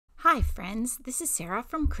Hi friends, this is Sarah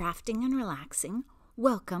from Crafting and Relaxing.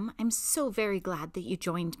 Welcome, I'm so very glad that you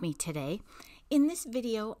joined me today. In this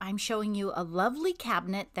video, I'm showing you a lovely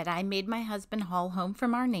cabinet that I made my husband haul home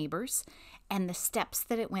from our neighbors and the steps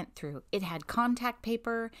that it went through. It had contact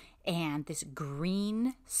paper and this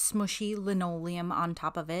green smushy linoleum on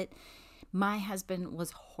top of it. My husband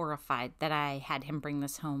was horrified that I had him bring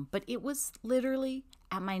this home, but it was literally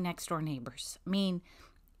at my next door neighbor's. I mean,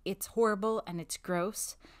 it's horrible and it's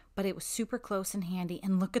gross, but it was super close and handy.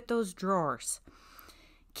 And look at those drawers.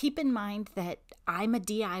 Keep in mind that I'm a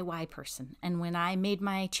DIY person, and when I made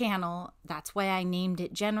my channel, that's why I named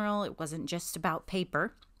it General. It wasn't just about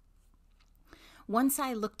paper. Once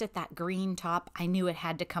I looked at that green top, I knew it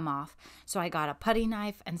had to come off. So I got a putty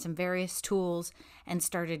knife and some various tools and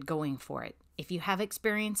started going for it. If you have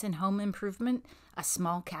experience in home improvement, a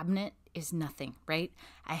small cabinet is nothing, right?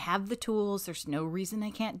 I have the tools. There's no reason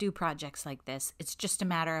I can't do projects like this. It's just a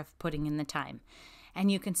matter of putting in the time.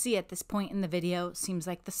 And you can see at this point in the video, seems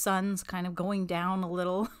like the sun's kind of going down a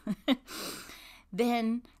little.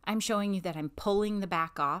 Then I'm showing you that I'm pulling the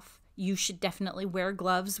back off. You should definitely wear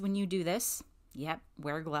gloves when you do this. Yep,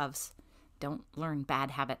 wear gloves. Don't learn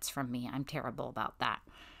bad habits from me. I'm terrible about that.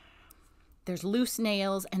 There's loose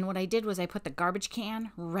nails, and what I did was I put the garbage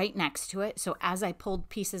can right next to it. So as I pulled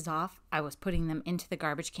pieces off, I was putting them into the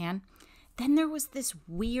garbage can. Then there was this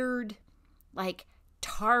weird, like,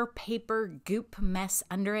 tar paper goop mess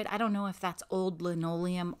under it. I don't know if that's old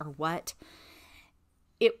linoleum or what.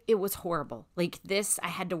 It was horrible. Like this, I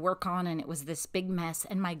had to work on, and it was this big mess.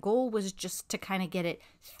 And my goal was just to kind of get it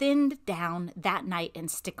thinned down that night and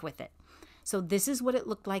stick with it. So this is what it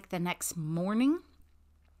looked like the next morning.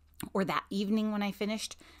 Or that evening when I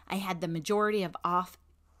finished. I had the majority of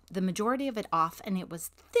it off, and it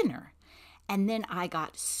was thinner. And then I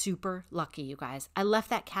got super lucky, you guys. I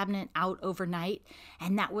left that cabinet out overnight,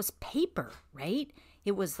 and that was paper, right?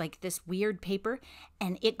 It was like this weird paper,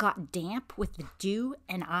 and it got damp with the dew,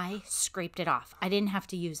 and I scraped it off. I didn't have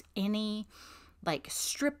to use any like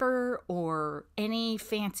stripper or any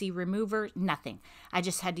fancy remover, nothing. I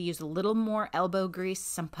just had to use a little more elbow grease,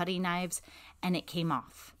 some putty knives, and it came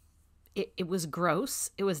off. It was gross.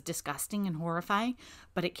 It was disgusting and horrifying,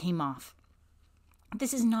 but it came off.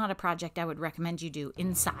 This is not a project I would recommend you do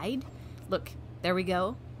inside. Look, there we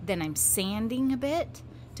go. Then I'm sanding a bit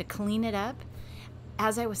to clean it up.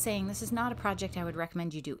 As I was saying, this is not a project I would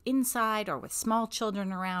recommend you do inside or with small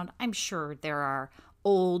children around. I'm sure there are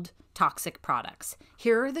old toxic products.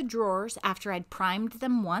 Here are the drawers after I'd primed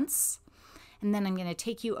them once. And then I'm going to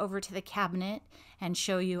take you over to the cabinet and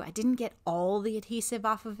show you. I didn't get all the adhesive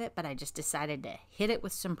off of it, but I just decided to hit it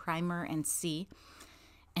with some primer and see.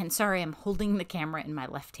 And sorry, I'm holding the camera in my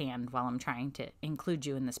left hand while I'm trying to include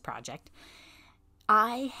you in this project.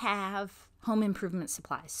 I have home improvement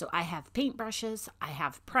supplies. So I have paintbrushes, I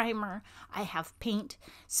have primer, I have paint.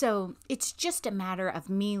 So it's just a matter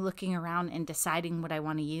of me looking around and deciding what I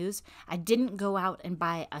want to use. I didn't go out and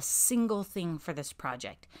buy a single thing for this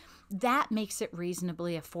project. That makes it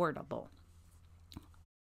reasonably affordable.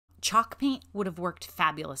 Chalk paint would have worked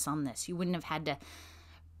fabulous on this. You wouldn't have had to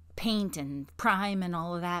paint and prime and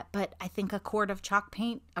all of that, but I think a quart of chalk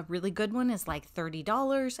paint, a really good one, is like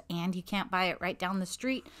 $30, and you can't buy it right down the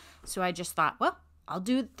street. So I just thought, well, I'll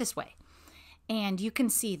do it this way. And you can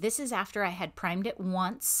see this is after I had primed it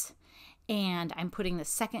once, and I'm putting the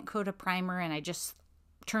second coat of primer, and I just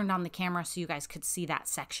turned on the camera so you guys could see that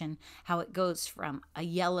section, how it goes from a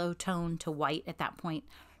yellow tone to white at that point.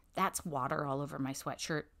 That's water all over my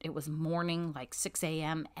sweatshirt. It was morning, like 6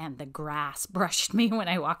 a.m., and the grass brushed me when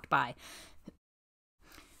I walked by.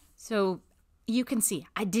 So you can see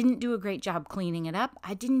I didn't do a great job cleaning it up.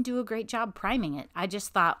 I didn't do a great job priming it. I just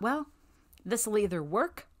thought, well, this will either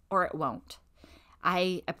work or it won't.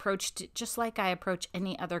 I approached it just like I approach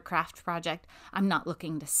any other craft project. I'm not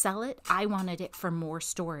looking to sell it. I wanted it for more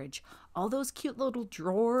storage. All those cute little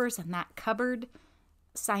drawers and that cupboard,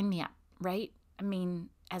 sign me up, right? I mean,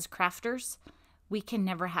 as crafters, we can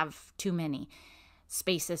never have too many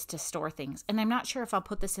spaces to store things. And I'm not sure if I'll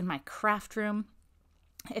put this in my craft room.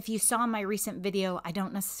 If you saw my recent video, I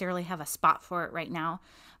don't necessarily have a spot for it right now,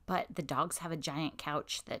 but the dogs have a giant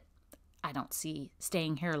couch that I don't see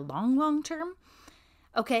staying here long term.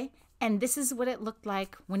 Okay, and this is what it looked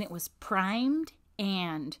like when it was primed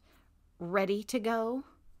and ready to go.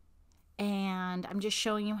 And I'm just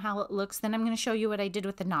showing you how it looks. Then I'm going to show you what I did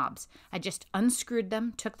with the knobs. I just unscrewed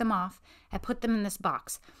them, took them off. I put them in this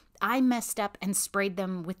box. I messed up and sprayed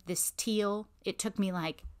them with this teal. It took me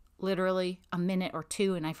like literally a minute or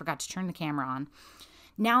two, and I forgot to turn the camera on.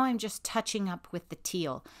 Now I'm just touching up with the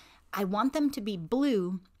teal. I want them to be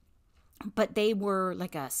blue but they were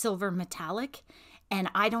like a silver metallic, and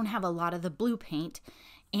I don't have a lot of the blue paint.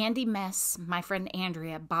 Andy Mess, my friend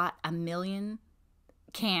Andrea, bought a million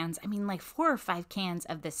cans. I mean, like 4 or 5 cans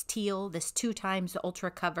of this teal, this 2 times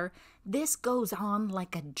ultra cover. This goes on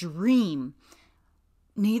like a dream.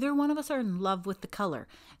 Neither one of us are in love with the color.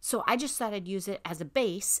 So I just thought I'd use it as a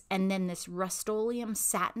base, and then this Rust-Oleum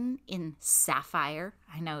satin in sapphire.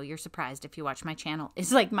 I know you're surprised if you watch my channel.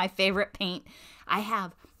 It's like my favorite paint. I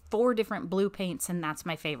have 4 different blue paints, and that's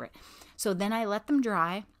my favorite. So then I let them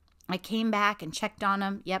dry. I came back and checked on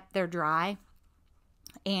them. Yep, they're dry.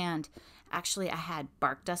 And actually, I had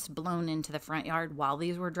bark dust blown into the front yard while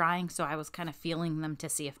these were drying, so I was kind of feeling them to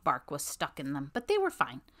see if bark was stuck in them. But they were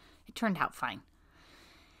fine. It turned out fine.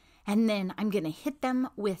 And then I'm going to hit them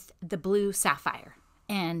with the blue sapphire.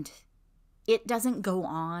 And it doesn't go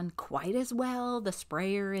on quite as well. The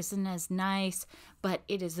sprayer isn't as nice, but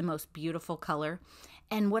it is the most beautiful color.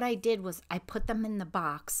 And what I did was I put them in the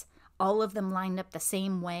box, all of them lined up the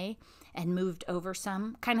same way, and moved over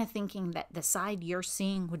some, kind of thinking that the side you're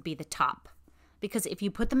seeing would be the top. Because if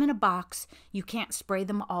you put them in a box, you can't spray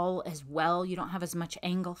them all as well. You don't have as much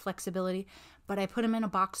angle flexibility. But I put them in a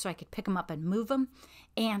box so I could pick them up and move them.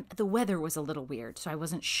 And the weather was a little weird, so I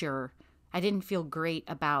wasn't sure. I didn't feel great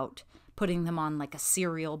about putting them on like a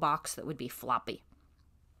cereal box that would be floppy.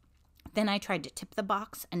 Then I tried to tip the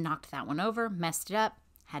box and knocked that one over, messed it up,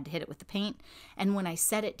 had to hit it with the paint. And when I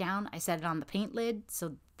set it down, I set it on the paint lid,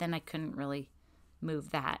 so then I couldn't really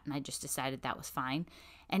move that, and I just decided that was fine.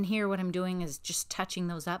 And here what I'm doing is just touching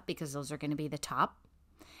those up because those are going to be the top.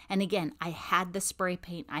 And again, I had the spray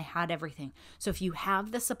paint, I had everything. So if you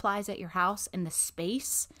have the supplies at your house and the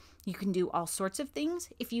space, you can do all sorts of things.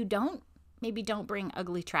 If you don't, maybe don't bring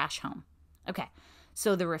ugly trash home. Okay,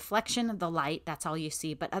 so the reflection of the light, that's all you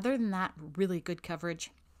see. But other than that, really good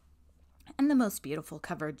coverage and the most beautiful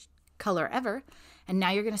color ever. And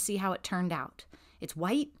now you're going to see how it turned out. It's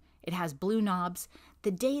white. It has blue knobs.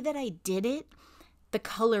 The day that I did it, the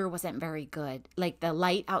color wasn't very good. Like the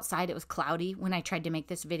light outside, it was cloudy when I tried to make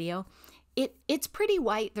this video. It's pretty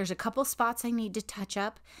white. There's a couple spots I need to touch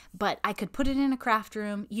up, but I could put it in a craft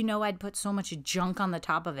room. You know, I'd put so much junk on the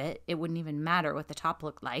top of it. It wouldn't even matter what the top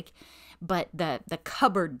looked like. But the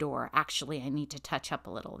cupboard door, actually, I need to touch up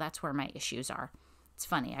a little. That's where my issues are. It's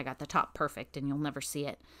funny. I got the top perfect and you'll never see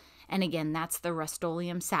it. And again, that's the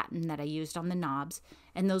Rust-Oleum satin that I used on the knobs.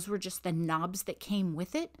 And those were just the knobs that came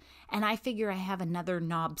with it. And I figure I have another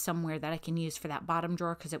knob somewhere that I can use for that bottom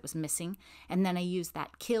drawer because it was missing. And then I used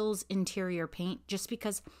that Kills interior paint just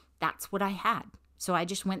because that's what I had. So I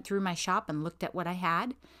just went through my shop and looked at what I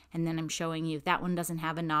had. And then I'm showing you that one doesn't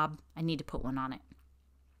have a knob. I need to put one on it.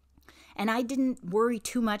 And I didn't worry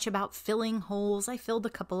too much about filling holes. I filled a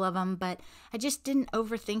couple of them, but I just didn't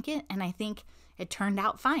overthink it. And I think it turned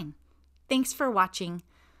out fine. Thanks for watching.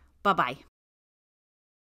 Bye-bye.